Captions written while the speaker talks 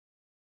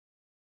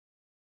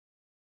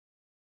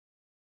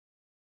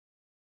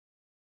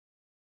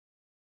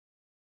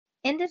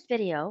In this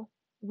video,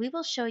 we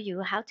will show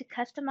you how to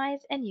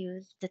customize and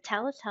use the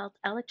TELUS Health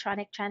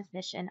Electronic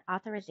Transmission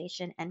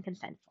Authorization and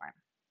Consent Form.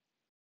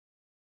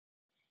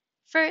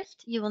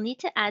 First, you will need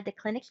to add the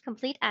clinic's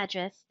complete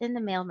address in the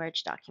mail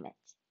merge document.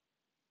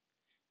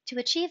 To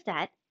achieve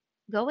that,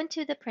 go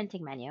into the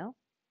printing menu,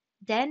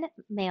 then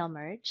Mail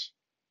Merge,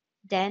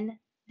 then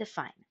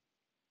Define.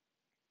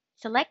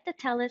 Select the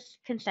TELUS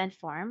Consent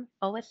Form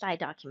OSI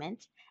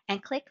document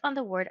and click on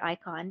the Word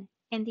icon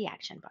in the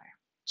action bar.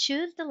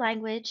 Choose the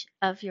language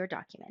of your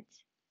document.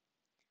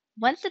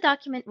 Once the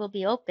document will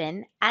be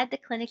open, add the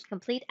clinic's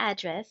complete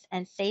address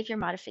and save your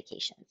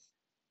modifications.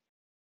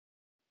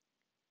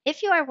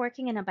 If you are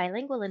working in a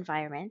bilingual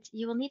environment,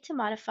 you will need to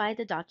modify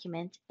the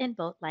document in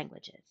both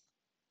languages.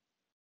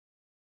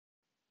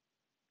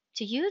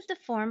 To use the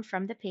form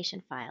from the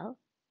patient file,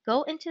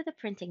 go into the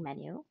printing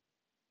menu,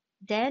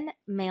 then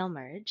Mail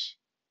Merge,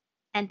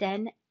 and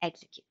then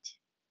Execute.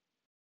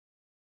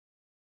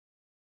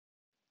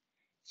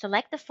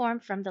 Select the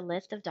form from the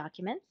list of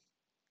documents.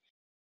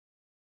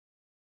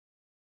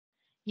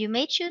 You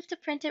may choose to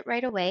print it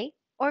right away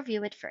or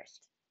view it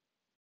first.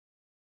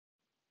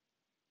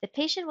 The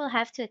patient will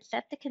have to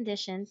accept the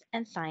conditions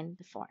and sign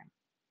the form.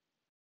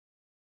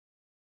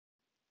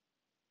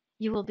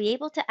 You will be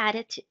able to add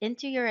it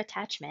into your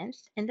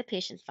attachments in the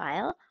patient's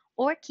file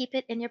or keep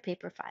it in your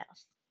paper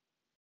files.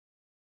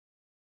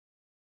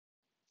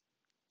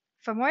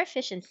 For more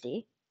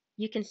efficiency,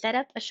 you can set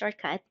up a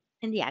shortcut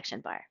in the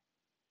action bar.